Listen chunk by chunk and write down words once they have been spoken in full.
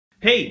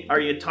Hey, are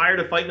you tired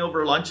of fighting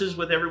over lunches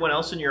with everyone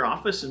else in your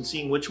office and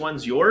seeing which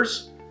one's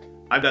yours?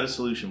 I've got a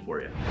solution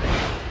for you.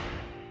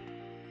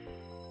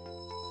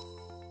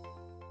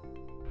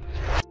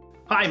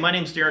 Hi, my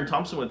name's Darren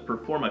Thompson with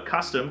Performa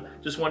Custom.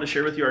 Just want to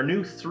share with you our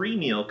new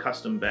 3-meal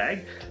custom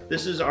bag.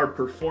 This is our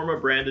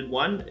Performa branded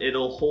one.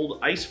 It'll hold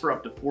ice for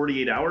up to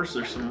 48 hours.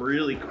 There's some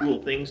really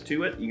cool things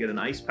to it. You get an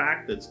ice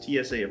pack that's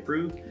TSA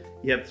approved.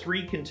 You have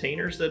 3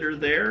 containers that are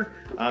there.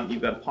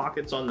 You've got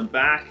pockets on the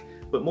back.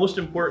 But most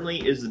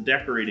importantly is the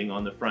decorating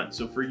on the front.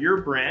 So for your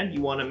brand,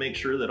 you want to make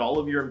sure that all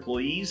of your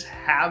employees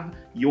have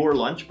your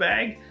lunch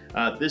bag.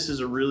 This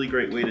is a really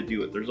great way to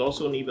do it. There's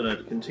also even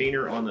a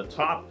container on the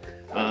top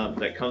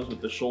that comes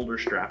with the shoulder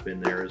strap in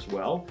there as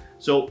well.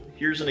 So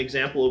here's an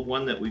example of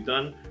one that we've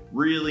done.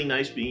 Really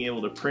nice being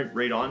able to print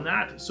right on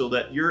that so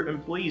that your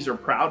employees are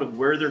proud of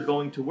where they're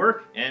going to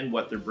work and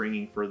what they're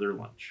bringing for their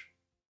lunch.